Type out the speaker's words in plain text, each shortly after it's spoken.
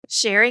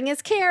Sharing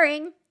is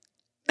caring.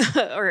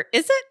 Or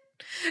is it?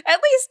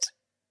 At least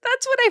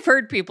that's what I've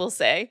heard people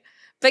say.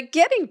 But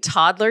getting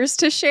toddlers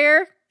to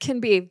share can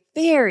be a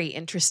very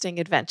interesting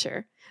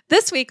adventure.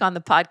 This week on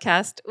the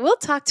podcast, we'll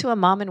talk to a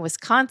mom in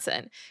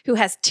Wisconsin who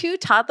has 2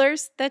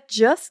 toddlers that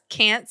just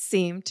can't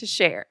seem to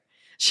share.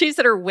 She's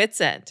at her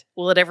wit's end.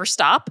 Will it ever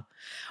stop?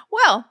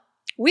 Well,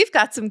 we've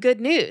got some good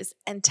news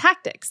and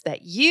tactics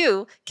that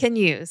you can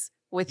use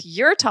with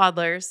your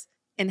toddlers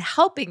in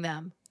helping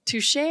them to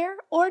share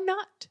or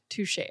not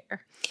to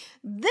share.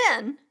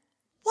 Then,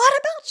 what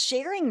about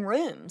sharing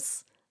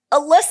rooms?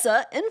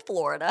 Alyssa in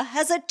Florida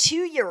has a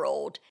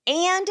 2-year-old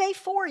and a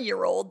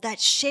 4-year-old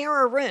that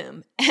share a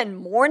room, and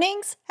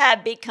mornings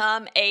have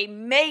become a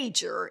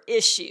major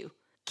issue.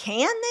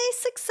 Can they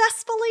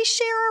successfully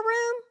share a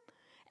room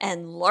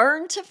and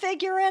learn to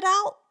figure it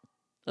out?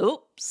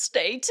 Oh,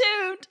 stay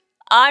tuned.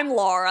 I'm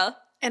Laura.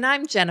 And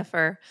I'm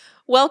Jennifer.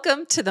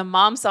 Welcome to the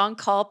Moms on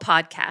Call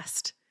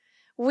podcast.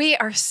 We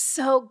are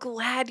so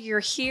glad you're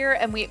here,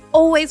 and we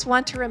always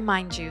want to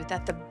remind you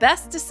that the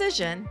best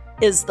decision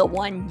is the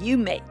one you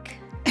make.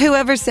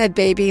 Whoever said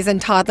babies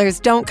and toddlers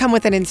don't come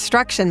with an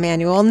instruction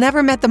manual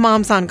never met the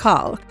Moms on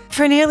Call.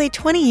 For nearly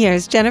 20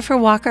 years, Jennifer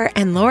Walker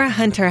and Laura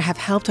Hunter have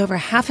helped over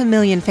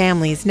 500,000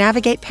 families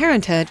navigate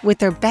parenthood with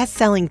their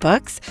best-selling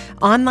books,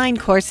 online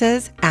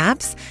courses,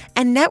 apps,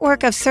 and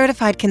network of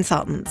certified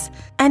consultants.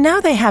 And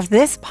now they have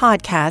this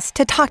podcast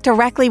to talk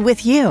directly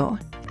with you.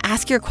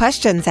 Ask your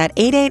questions at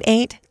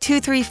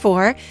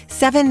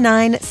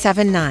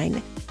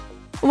 888-234-7979.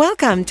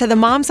 Welcome to the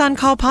Moms on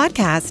Call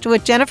podcast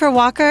with Jennifer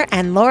Walker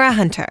and Laura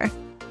Hunter.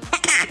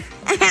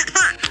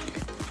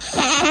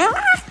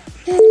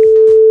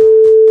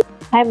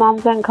 Hi,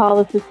 Moms on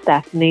Call. This is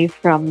Stephanie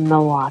from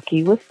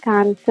Milwaukee,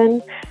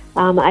 Wisconsin.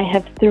 I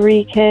have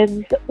 3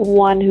 kids,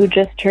 one who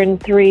just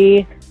turned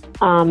 3,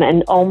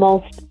 an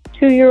almost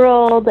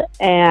 2-year-old,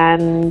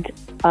 and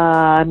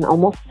an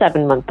almost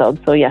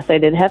 7-month-old. So yes, I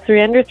did have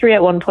 3 under 3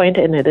 at one point,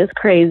 and it is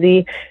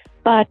crazy.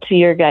 But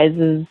your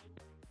guys'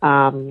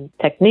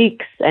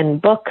 techniques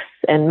and books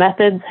and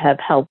methods have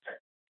helped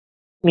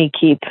me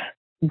keep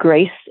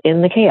grace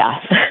in the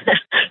chaos.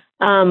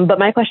 But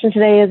my question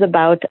today is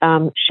about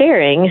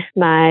sharing.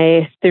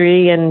 My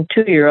 3 and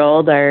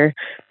 2-year-old are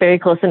very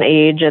close in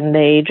age, and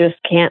they just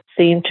can't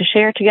seem to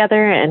share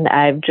together. And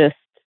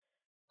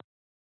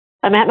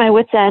I'm at my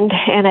wit's end,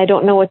 and I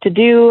don't know what to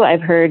do.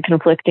 I've heard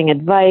conflicting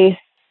advice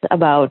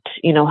about,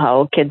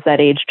 how kids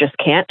that age just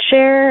can't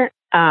share.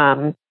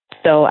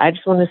 So I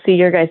just want to see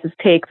your guys'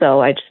 take,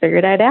 though. I just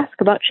figured I'd ask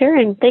about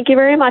sharing. Thank you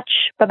very much.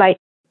 Bye-bye.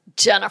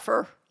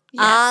 Jennifer,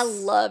 Yes. I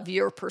love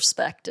your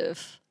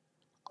perspective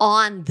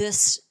on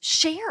this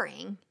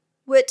sharing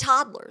with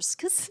toddlers,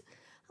 because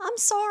I'm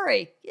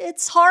sorry,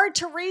 it's hard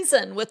to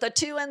reason with a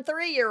 2 and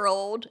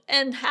 3-year-old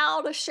and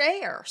how to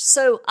share.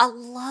 So I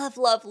love,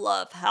 love,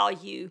 love how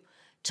you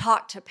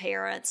talk to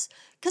parents,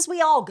 because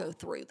we all go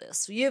through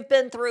this. You've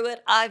been through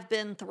it. I've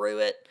been through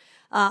it.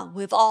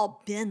 We've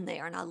all been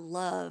there, and I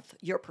love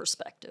your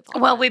perspective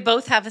on Well, that. we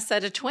both have a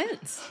set of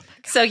twins.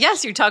 So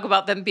yes, you talk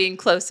about them being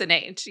close in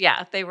age.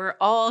 Yeah, they were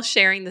all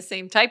sharing the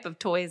same type of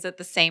toys at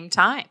the same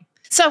time.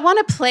 So I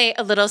want to play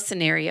a little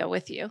scenario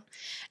with you.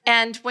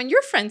 And when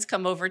your friends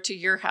come over to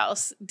your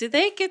house, do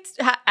they get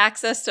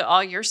access to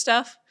all your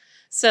stuff?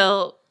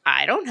 So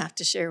I don't have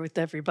to share with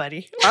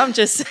everybody. I'm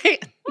just saying.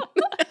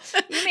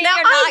 You mean Now,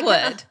 you're I not would.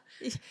 gonna-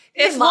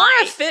 If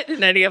Laura fit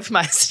in any of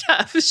my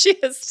stuff, she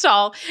is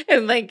tall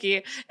and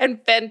lanky and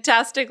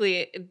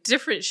fantastically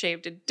different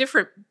shaped, a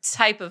different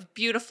type of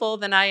beautiful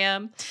than I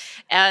am.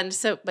 And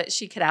so, but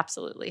she could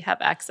absolutely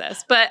have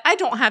access. But I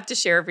don't have to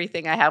share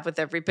everything I have with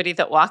everybody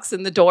that walks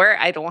in the door.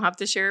 I don't have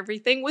to share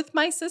everything with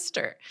my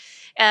sister.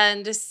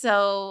 And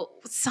so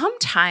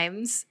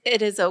sometimes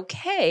it is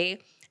okay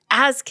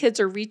as kids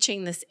are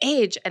reaching this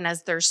age and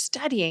as they're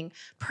studying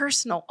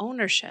personal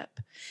ownership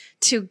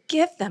to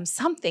give them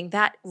something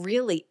that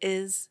really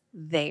is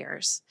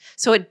theirs.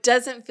 So it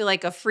doesn't feel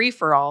like a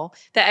free-for-all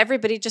that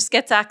everybody just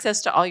gets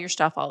access to all your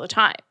stuff all the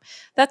time.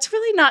 That's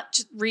really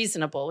not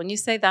reasonable. When you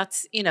say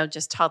that's,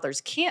 just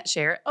toddlers can't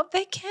share, oh,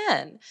 they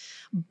can.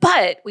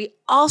 But we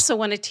also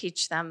want to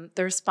teach them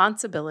the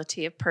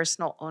responsibility of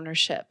personal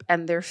ownership,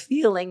 and they're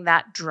feeling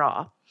that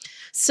draw.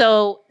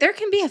 So there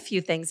can be a few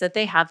things that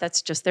they have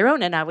that's just their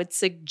own. And I would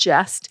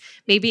suggest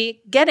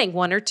maybe getting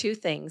 1 or 2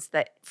 things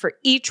that for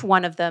each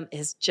one of them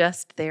is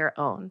just their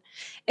own.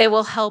 It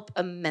will help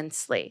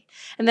immensely.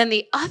 And then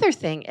the other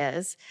thing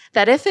is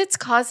that if it's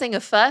causing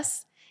a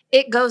fuss,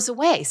 it goes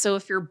away. So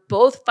if you're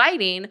both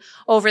fighting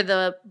over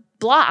the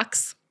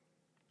blocks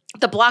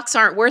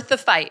aren't worth the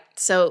fight.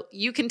 So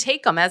you can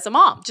take them as a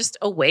mom, just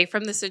away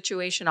from the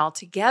situation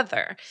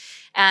altogether.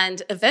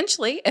 And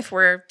eventually, if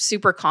we're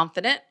super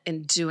confident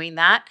in doing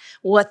that,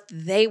 what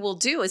they will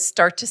do is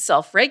start to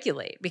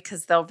self-regulate,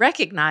 because they'll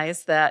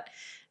recognize that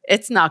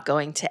it's not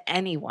going to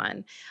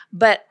anyone.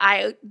 But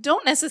I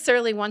don't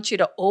necessarily want you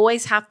to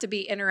always have to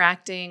be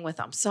interacting with,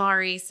 I'm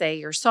sorry, say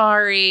you're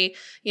sorry,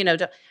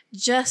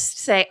 just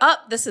say, oh,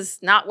 this is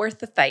not worth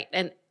the fight.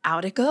 And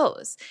out it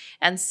goes.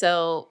 And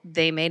so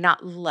they may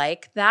not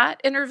like that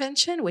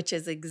intervention, which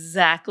is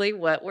exactly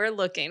what we're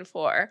looking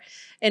for.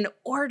 In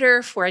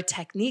order for a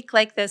technique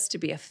like this to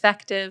be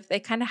effective, they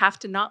kind of have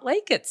to not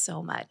like it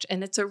so much.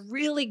 And it's a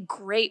really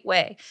great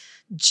way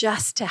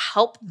just to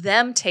help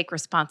them take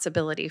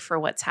responsibility for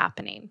what's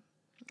happening.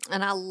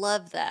 And I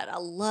love that. I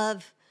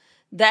love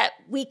that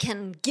we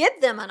can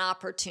give them an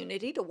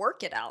opportunity to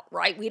work it out,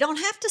 right? We don't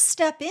have to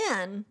step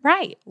in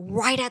right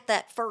at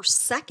that first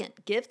second.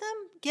 Give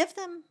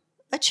them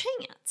a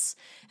chance.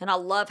 And I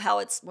love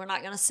how we're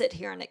not going to sit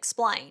here and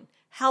explain.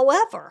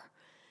 However,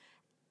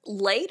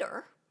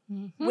 later,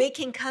 we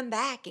can come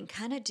back and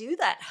kind of do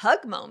that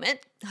hug moment.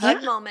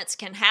 Hug moments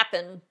can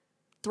happen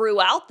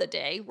throughout the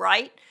day,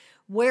 right?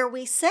 Where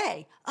we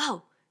say,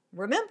 oh,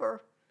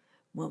 remember,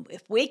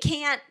 if we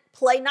can't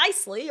play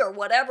nicely or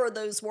whatever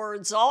those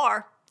words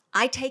are,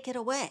 I take it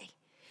away.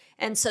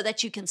 And so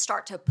that you can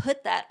start to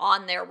put that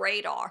on their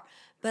radar.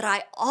 But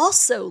I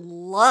also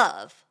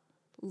love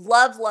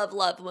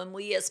when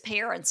we as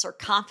parents are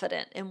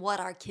confident in what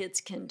our kids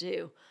can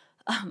do.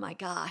 Oh my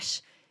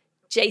gosh,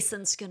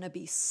 Jason's going to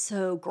be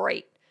so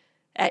great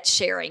at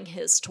sharing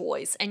his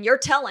toys. And you're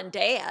telling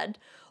dad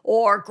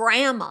or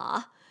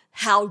grandma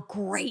how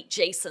great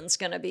Jason's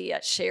going to be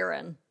at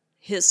sharing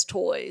his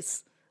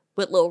toys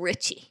with little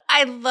Richie.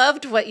 I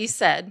loved what you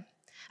said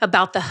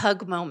about the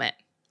hug moment.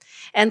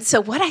 And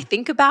so what I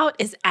think about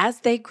is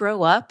as they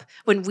grow up,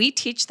 when we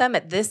teach them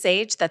at this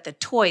age that the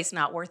toy's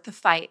not worth the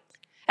fight,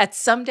 at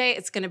someday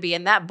it's going to be,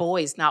 and that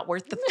boy's not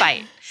worth the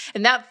fight,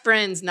 and that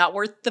friend's not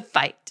worth the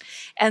fight.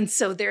 And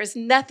so there's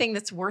nothing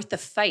that's worth the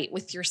fight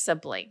with your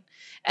sibling.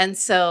 And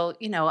so,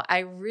 I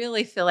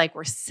really feel like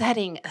we're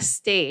setting a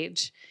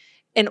stage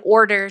in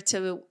order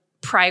to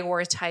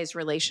prioritize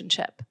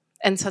relationship.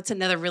 And so it's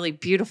another really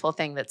beautiful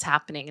thing that's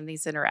happening in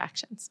these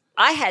interactions.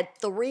 I had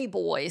 3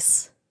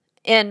 boys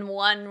in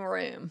one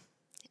room,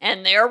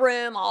 and their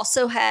room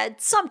also had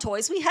some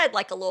toys. We had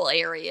like a little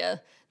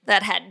area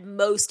that had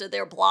most of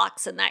their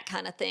blocks and that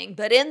kind of thing.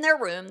 But in their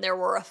room, there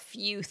were a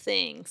few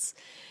things.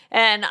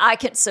 And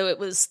so it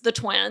was the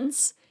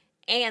twins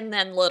and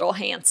then Little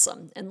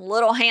Handsome. And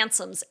Little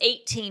Handsome's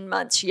 18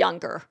 months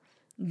younger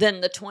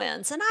than the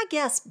twins. And I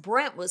guess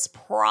Brent was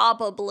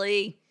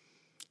probably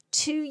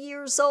 2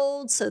 years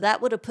old. So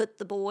that would have put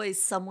the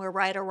boys somewhere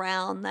right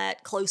around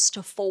that close to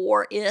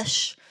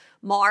 4-ish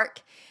mark.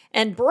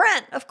 And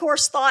Brent, of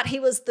course, thought he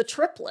was the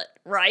triplet,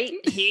 right?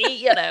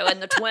 He,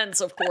 and the twins,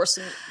 of course,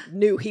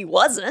 knew he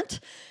wasn't.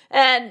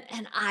 And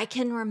I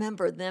can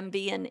remember them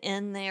being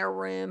in their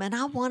room. And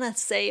I want to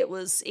say it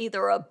was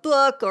either a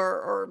book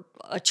or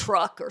a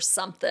truck or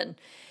something.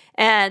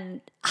 And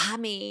I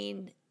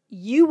mean,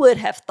 you would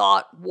have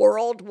thought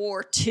World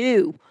War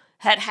II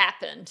had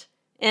happened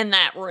in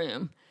that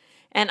room.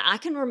 And I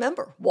can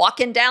remember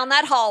walking down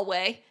that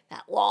hallway,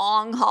 that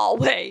long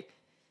hallway,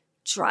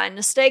 trying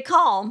to stay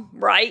calm,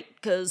 right?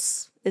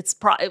 Because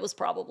it was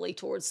probably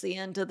towards the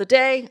end of the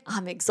day.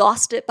 I'm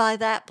exhausted by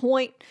that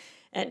point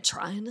and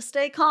trying to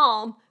stay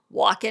calm,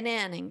 walking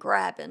in and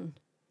grabbing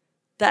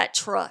that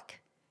truck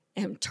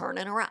and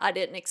turning around. I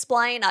didn't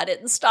explain. I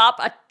didn't stop.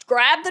 I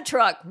grabbed the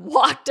truck,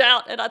 walked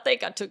out, and I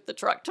think I took the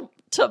truck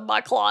to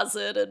my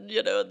closet. And,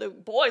 the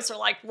boys are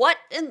like, what?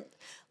 And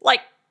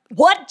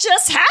what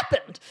just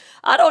happened?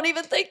 I don't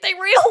even think they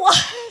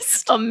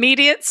realized.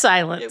 Immediate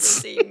silence. It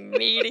was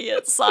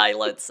immediate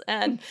silence.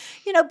 And,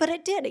 but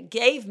it did. It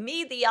gave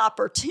me the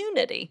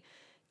opportunity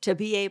to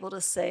be able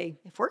to say,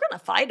 if we're going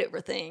to fight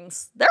over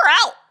things, they're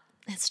out.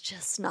 It's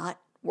just not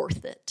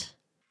worth it.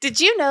 Did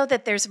you know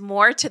that there's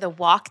more to the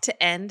Walk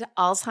to End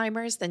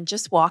Alzheimer's than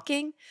just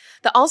walking?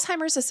 The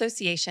Alzheimer's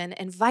Association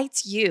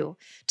invites you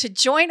to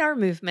join our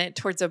movement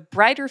towards a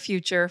brighter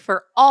future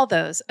for all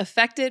those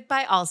affected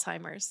by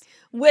Alzheimer's.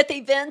 With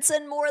events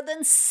in more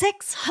than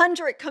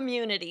 600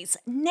 communities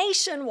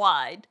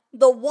nationwide,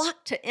 the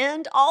Walk to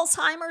End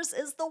Alzheimer's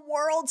is the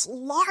world's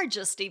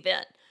largest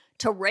event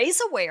to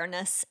raise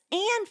awareness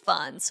and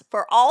funds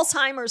for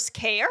Alzheimer's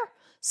care,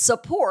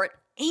 support,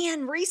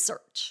 and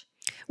research.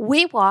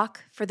 We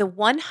walk for the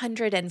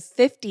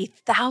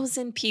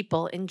 150,000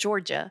 people in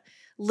Georgia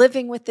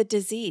living with the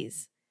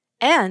disease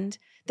and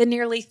the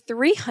nearly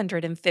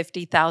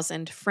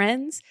 350,000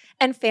 friends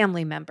and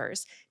family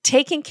members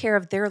taking care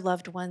of their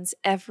loved ones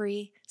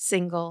every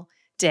single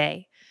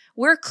day.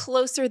 We're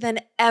closer than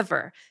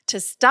ever to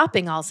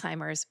stopping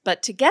Alzheimer's,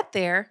 but to get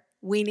there,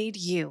 we need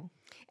you.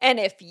 And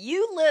if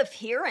you live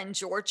here in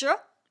Georgia,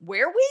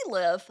 where we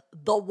live,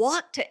 the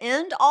Walk to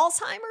End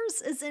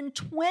Alzheimer's is in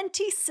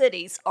 20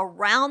 cities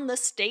around the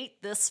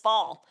state this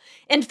fall.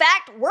 In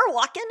fact, we're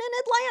walking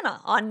in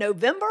Atlanta on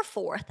November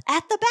 4th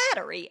at the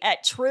Battery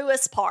at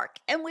Truist Park,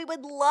 and we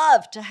would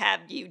love to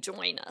have you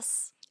join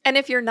us. And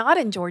if you're not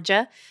in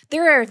Georgia,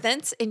 there are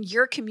events in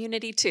your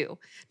community too.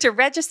 To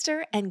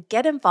register and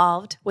get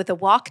involved with a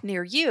walk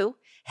near you,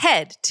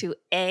 head to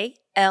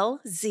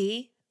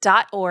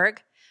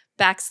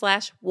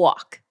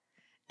alz.org/walk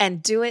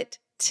and do it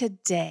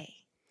today.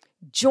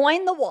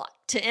 Join the walk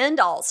to end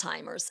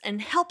Alzheimer's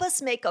and help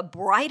us make a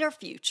brighter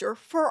future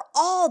for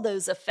all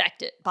those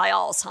affected by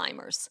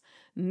Alzheimer's.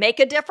 Make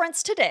a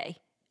difference today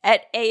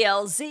at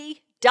alz.org/walk.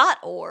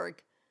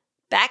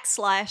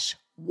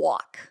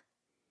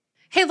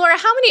 Hey, Laura,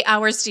 how many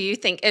hours do you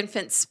think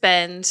infants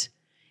spend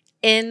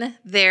in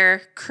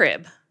their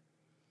crib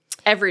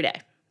every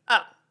day?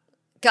 Oh,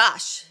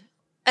 gosh.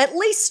 At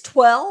least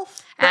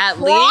 12. At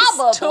least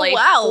probably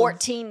 12.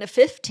 14 to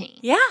 15.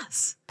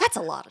 Yes. That's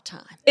a lot of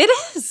time. It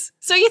is.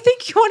 So you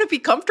think you want to be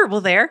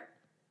comfortable there?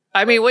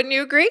 I mean, wouldn't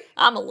you agree?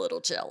 I'm a little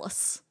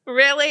jealous.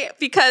 Really?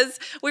 Because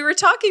we were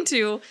talking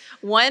to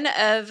one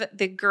of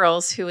the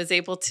girls who was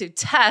able to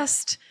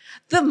test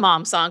the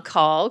Moms on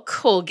Call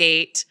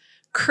Colgate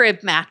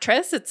crib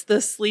mattress. It's the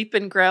Sleep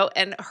and Grow.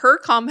 And her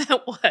comment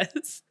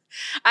was,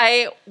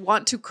 I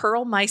want to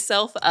curl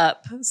myself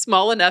up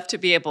small enough to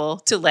be able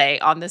to lay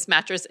on this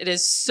mattress. It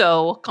is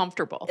so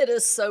comfortable. It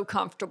is so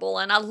comfortable.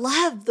 And I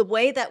love the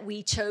way that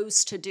we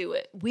chose to do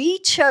it. We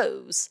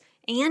chose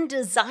and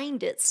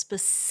designed it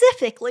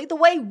specifically the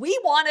way we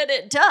wanted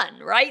it done,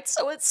 right?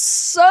 So it's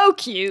so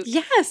cute.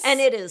 Yes. And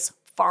it is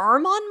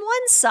firm on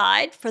one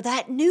side for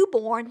that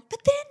newborn,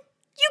 but then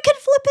you can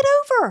flip it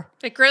over.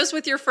 It grows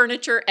with your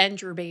furniture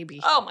and your baby.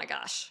 Oh my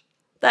gosh.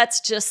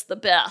 That's just the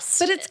best.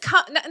 But it's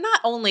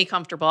not only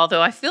comfortable,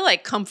 although I feel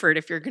like comfort,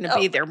 if you're going to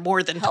be there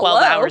more than 12 hello.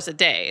 hours a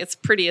day, it's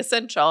pretty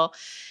essential.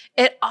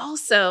 It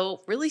also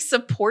really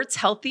supports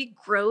healthy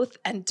growth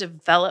and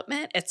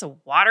development. It's a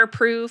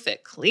waterproof.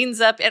 It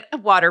cleans up.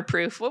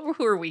 Waterproof.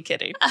 Who are we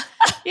kidding?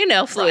 You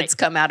know, fluids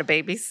come out of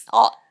babies.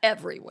 All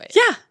everywhere.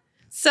 Yeah.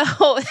 So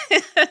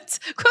it's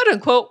quote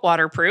unquote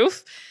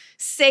waterproof,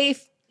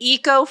 safe,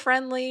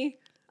 eco-friendly.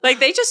 Like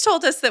they just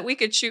told us that we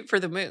could shoot for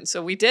the moon,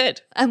 so we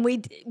did. And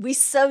we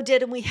so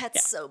did, and we had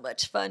so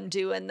much fun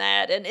doing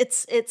that. And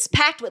it's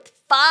packed with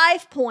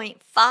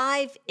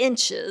 5.5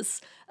 inches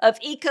of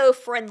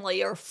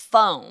eco-friendlier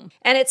foam.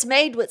 And it's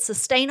made with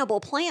sustainable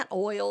plant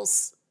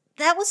oils.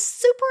 That was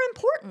super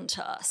important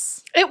to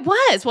us. It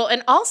was. Well,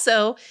 and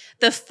also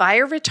the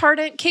fire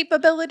retardant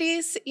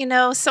capabilities, you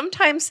know,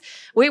 sometimes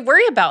we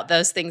worry about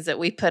those things that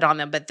we put on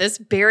them, but this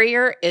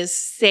barrier is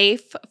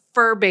safe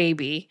for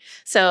baby.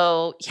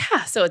 So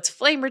yeah, so it's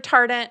flame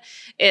retardant.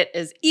 It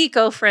is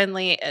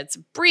eco-friendly. It's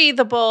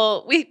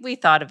breathable. We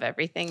thought of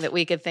everything that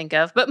we could think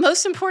of, but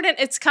most important,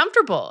 it's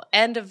comfortable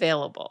and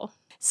available.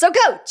 So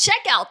go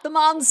check out the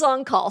Moms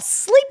on Call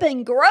Sleep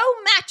and Grow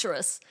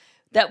mattress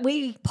that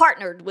we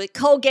partnered with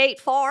Colgate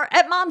for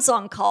at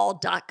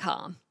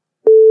momsoncall.com.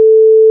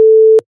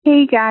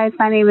 Hey guys,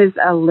 my name is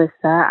Alyssa.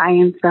 I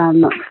am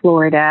from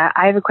Florida.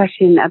 I have a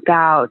question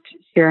about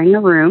sharing a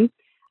room.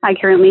 I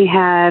currently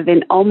have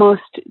an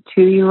almost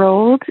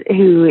 2-year-old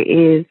who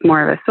is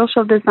more of a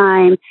social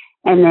design,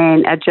 and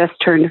then a just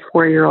turned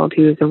 4-year-old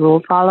who is a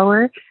rule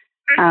follower.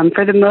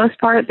 For the most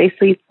part, they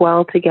sleep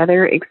well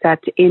together,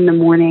 except in the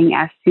morning,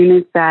 as soon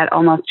as that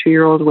almost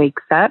 2-year-old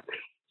wakes up,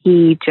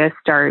 he just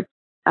starts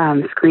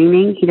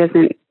screaming. He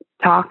doesn't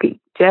talk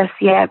just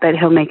yet, but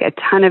he'll make a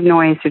ton of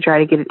noise to try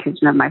to get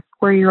attention of my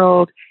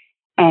 4-year-old.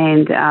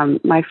 And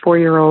my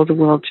 4-year-old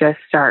will just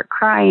start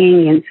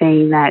crying and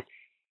saying that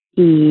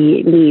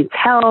he needs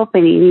help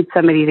and he needs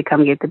somebody to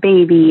come get the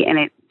baby. And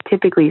it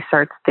typically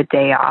starts the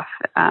day off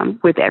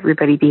with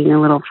everybody being a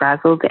little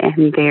frazzled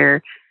and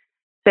their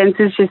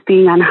senses just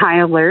being on high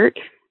alert.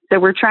 So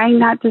we're trying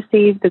not to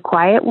save the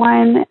quiet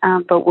one,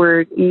 but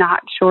we're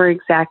not sure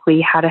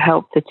exactly how to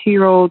help the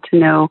 2-year-old to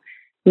know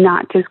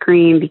not to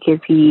scream, because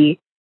he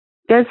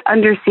does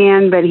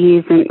understand, but he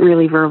isn't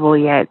really verbal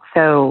yet.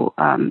 So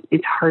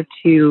it's hard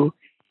to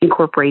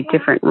incorporate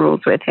different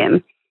rules with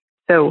him.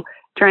 So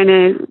trying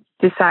to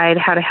decide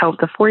how to help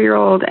the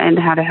 4-year-old and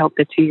how to help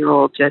the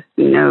 2-year-old just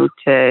know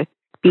to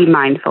be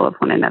mindful of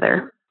one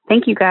another.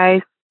 Thank you,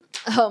 guys.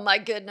 Oh my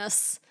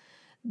goodness.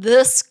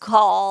 This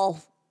call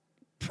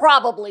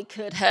probably I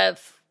could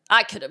have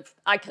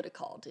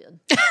called in.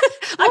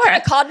 I could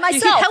have called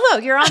myself. Hello,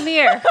 you're on the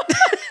air.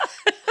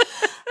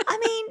 I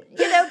mean,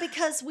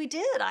 because we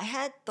did. I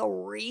had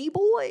 3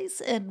 boys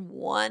in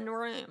one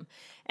room.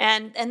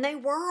 And they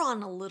were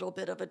on a little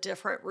bit of a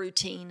different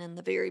routine in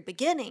the very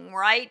beginning,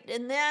 right?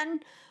 And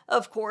then,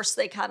 of course,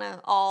 they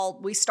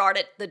we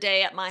started the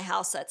day at my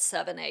house at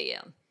 7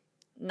 a.m.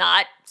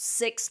 Not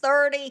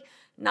 6:30,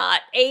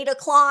 not 8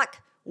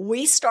 o'clock.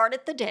 We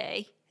started the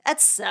day at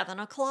 7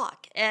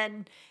 o'clock.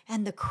 And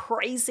the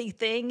crazy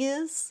thing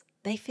is,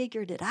 they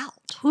figured it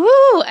out.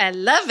 Ooh, I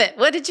love it.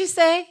 What did you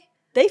say?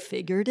 They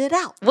figured it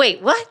out.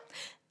 Wait, what?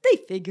 They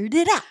figured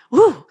it out.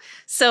 Ooh.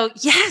 So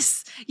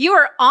yes, you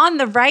are on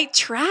the right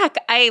track.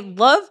 I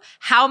love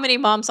how many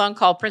Moms on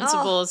Call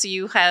principles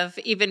you have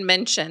even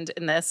mentioned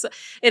in this.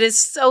 It is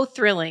so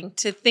thrilling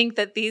to think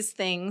that these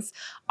things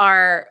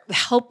are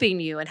helping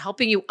you and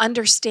helping you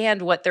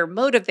understand what their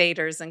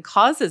motivators and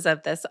causes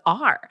of this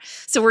are.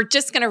 So we're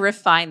just going to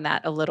refine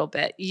that a little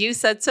bit. You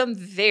said some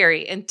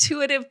very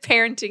intuitive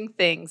parenting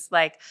things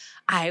like,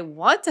 I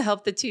want to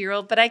help the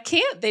 2-year-old, but I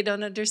can't. They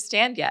don't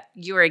understand yet.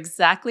 You are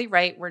exactly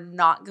right. We're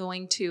not not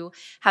going to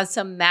have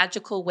some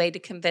magical way to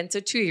convince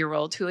a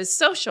 2-year-old who is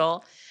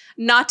social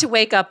not to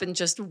wake up and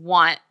just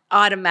want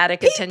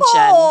automatic attention.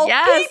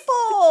 Yes.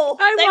 People.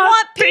 They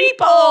want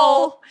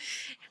people.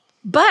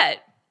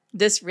 But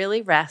this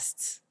really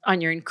rests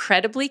on your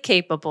incredibly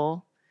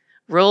capable,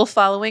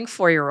 rule-following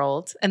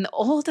 4-year-old. And the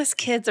oldest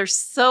kids are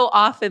so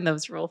often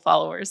those rule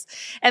followers.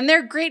 And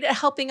they're great at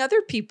helping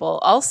other people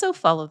also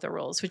follow the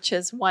rules, which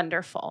is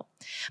wonderful.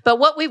 But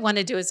what we want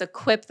to do is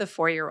equip the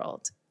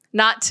 4-year-old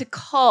not to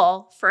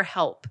call for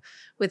help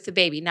with the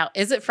baby. Now,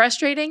 is it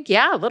frustrating?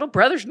 Yeah, little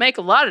brothers make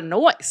a lot of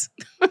noise.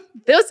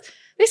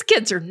 These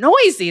kids are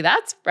noisy.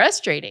 That's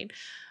frustrating.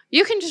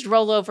 You can just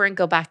roll over and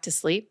go back to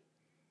sleep.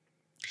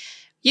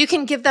 You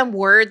can give them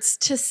words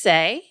to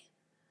say.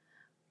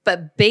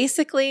 But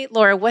basically,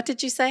 Laura, what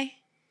did you say?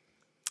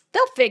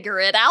 They'll figure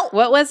it out.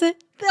 What was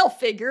it? They'll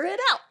figure it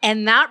out.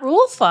 And that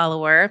rule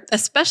follower,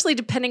 especially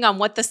depending on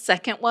what the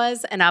second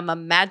was, and I'm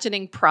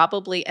imagining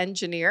probably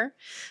engineer,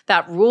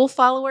 that rule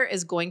follower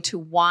is going to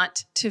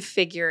want to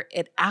figure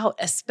it out,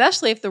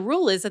 especially if the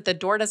rule is that the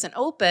door doesn't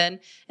open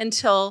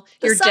until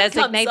your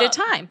designated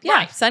time. Yeah,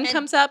 right. Sun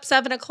comes up,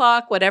 7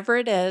 o'clock, whatever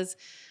it is.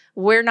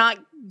 We're not,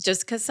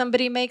 just because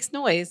somebody makes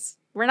noise,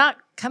 we're not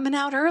coming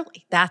out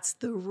early. That's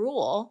the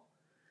rule.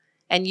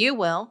 And you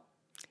will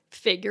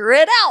figure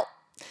it out.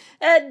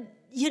 And,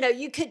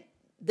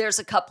 there's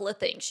a couple of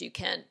things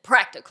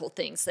practical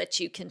things that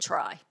you can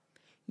try.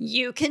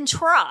 You can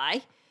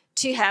try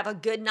to have a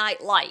good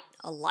night light,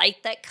 a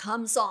light that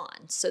comes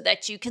on so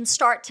that you can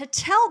start to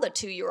tell the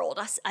 2-year-old.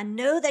 I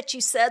know that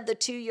you said the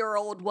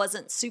 2-year-old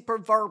wasn't super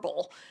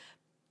verbal,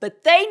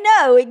 but they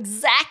know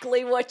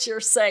exactly what you're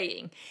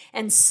saying.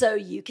 And so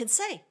you can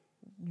say,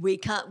 we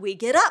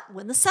get up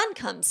when the sun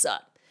comes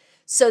up,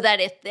 so that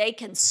if they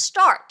can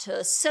start to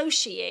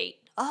associate,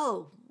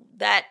 oh,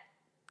 that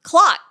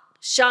clock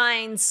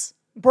shines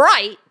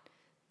bright,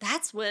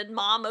 that's when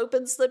mom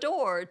opens the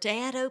door,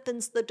 dad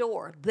opens the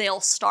door. They'll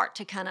start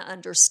to kind of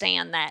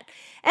understand that.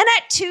 And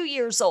at 2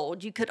 years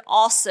old, you could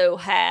also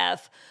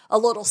have a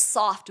little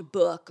soft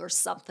book or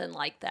something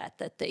like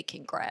that they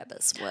can grab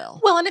as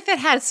well. Well, and if it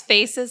has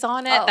faces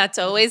on it, that's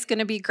always going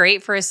to be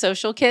great for a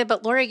social kid.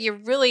 But Laura, you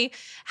really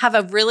have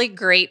a really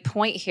great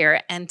point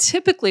here. And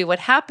typically what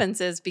happens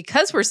is,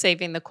 because we're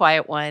saving the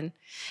quiet one,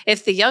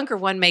 if the younger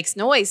one makes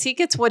noise, he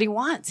gets what he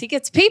wants. He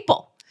gets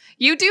people.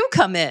 You do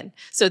come in.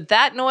 So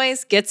that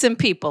noise gets him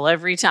people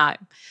every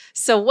time.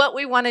 So what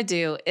we want to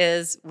do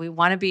is we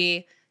want to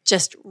be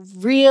just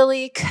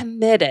really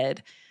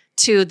committed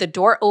to the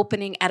door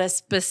opening at a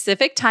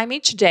specific time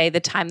each day, the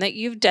time that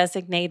you've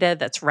designated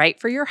that's right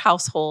for your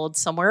household,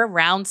 somewhere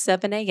around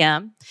 7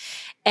 a.m.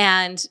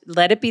 And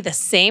let it be the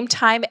same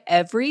time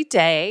every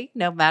day,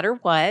 no matter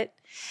what.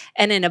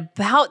 And in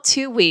about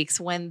 2 weeks,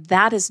 when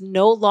that is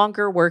no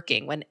longer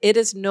working, when it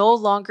is no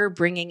longer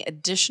bringing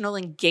additional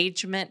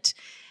engagement,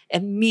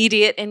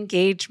 immediate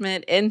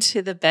engagement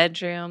into the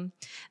bedroom,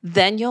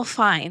 then you'll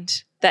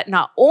find that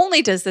not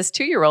only does this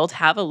 2-year-old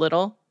have a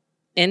little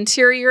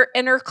interior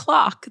inner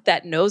clock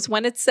that knows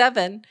when it's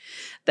 7,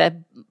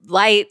 the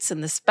lights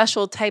and the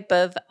special type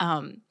of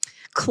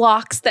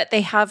clocks that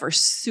they have are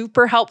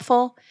super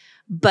helpful,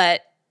 but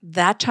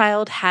that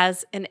child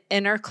has an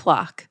inner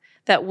clock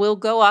that will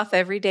go off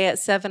every day at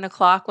 7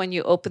 o'clock when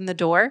you open the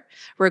door,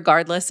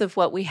 regardless of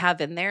what we have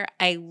in there.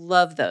 I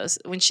love those.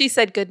 When she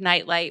said good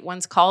night light,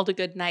 one's called a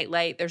good night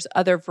light. There's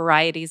other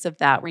varieties of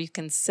that where you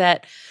can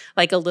set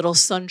like a little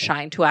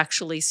sunshine to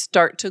actually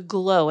start to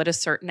glow at a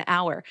certain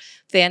hour.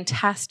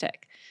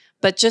 Fantastic.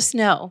 But just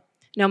know,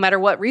 no matter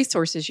what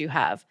resources you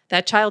have,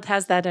 that child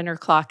has that inner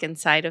clock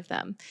inside of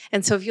them.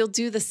 And so if you'll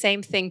do the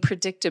same thing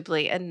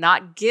predictably and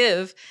not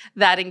give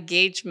that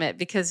engagement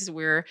because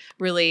we're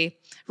really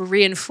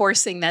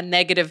reinforcing that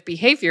negative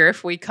behavior,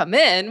 if we come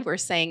in, we're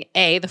saying,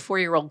 A, the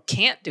 4-year-old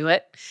can't do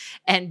it,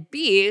 and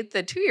B,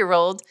 the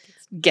 2-year-old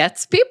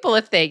gets people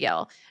if they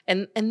yell.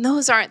 And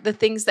those aren't the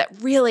things that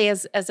really,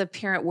 as a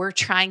parent, we're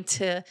trying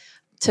to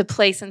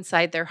place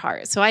inside their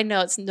heart. So I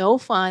know it's no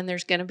fun.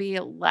 There's going to be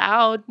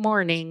loud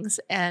mornings,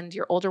 and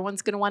your older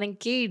one's going to want to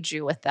engage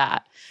you with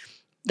that.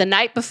 The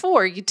night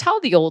before, you tell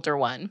the older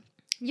one,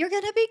 you're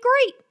going to be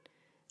great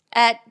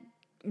at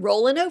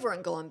rolling over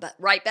and going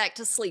right back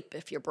to sleep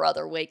if your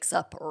brother wakes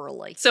up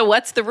early. So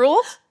what's the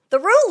rule? The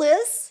rule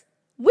is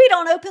we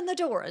don't open the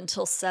door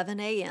until 7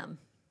 a.m.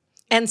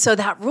 And so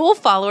that rule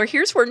follower,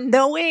 here's where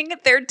knowing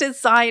their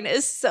design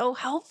is so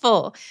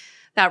helpful.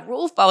 That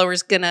rule follower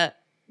is going to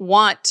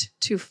want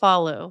to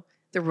follow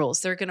the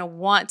rules. They're going to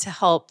want to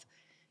help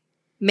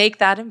make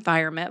that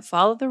environment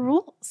follow the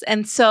rules.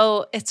 And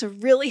so it's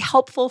really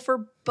helpful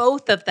for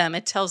both of them.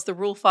 It tells the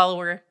rule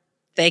follower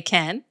they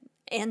can.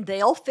 And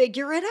they'll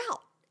figure it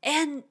out.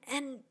 And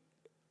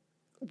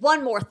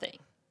one more thing.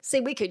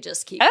 See, we could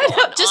just keep going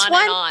just on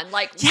one, and on.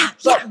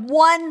 But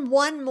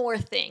one more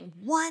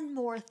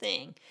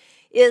thing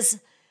is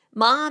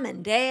mom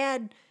and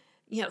dad,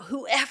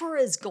 whoever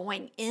is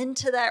going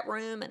into that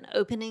room and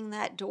opening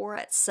that door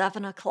at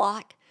 7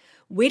 o'clock,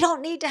 We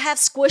don't need to have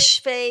squish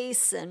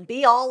face and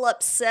be all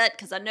upset,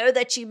 because I know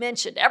that you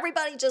mentioned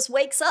everybody just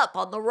wakes up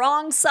on the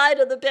wrong side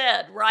of the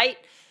bed, right?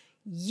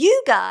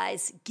 You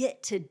guys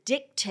get to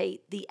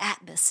dictate the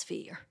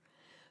atmosphere.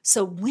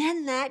 So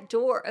when that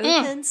door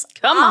opens,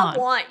 I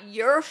want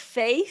your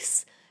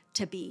face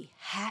to be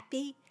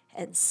happy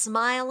and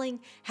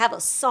smiling. Have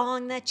a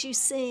song that you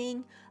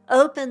sing,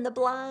 open the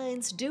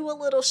blinds, do a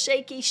little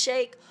shaky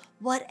shake,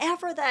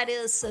 whatever that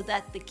is, so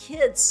that the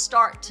kids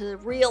start to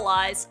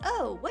realize,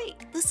 oh,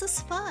 wait, this is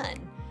fun.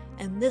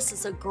 And this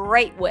is a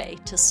great way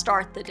to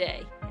start the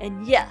day.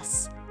 And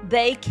yes,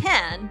 they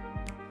can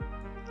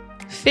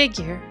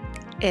figure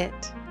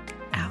it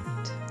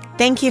out.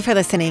 Thank you for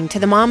listening to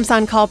the Moms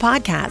on Call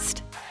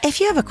podcast. If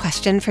you have a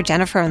question for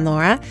Jennifer and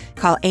Laura,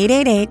 call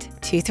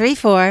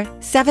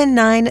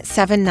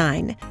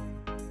 888-234-7979.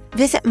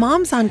 Visit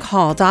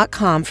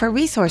momsoncall.com for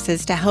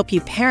resources to help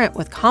you parent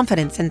with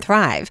confidence and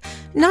thrive,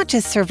 not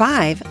just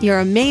survive your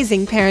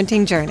amazing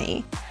parenting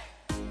journey.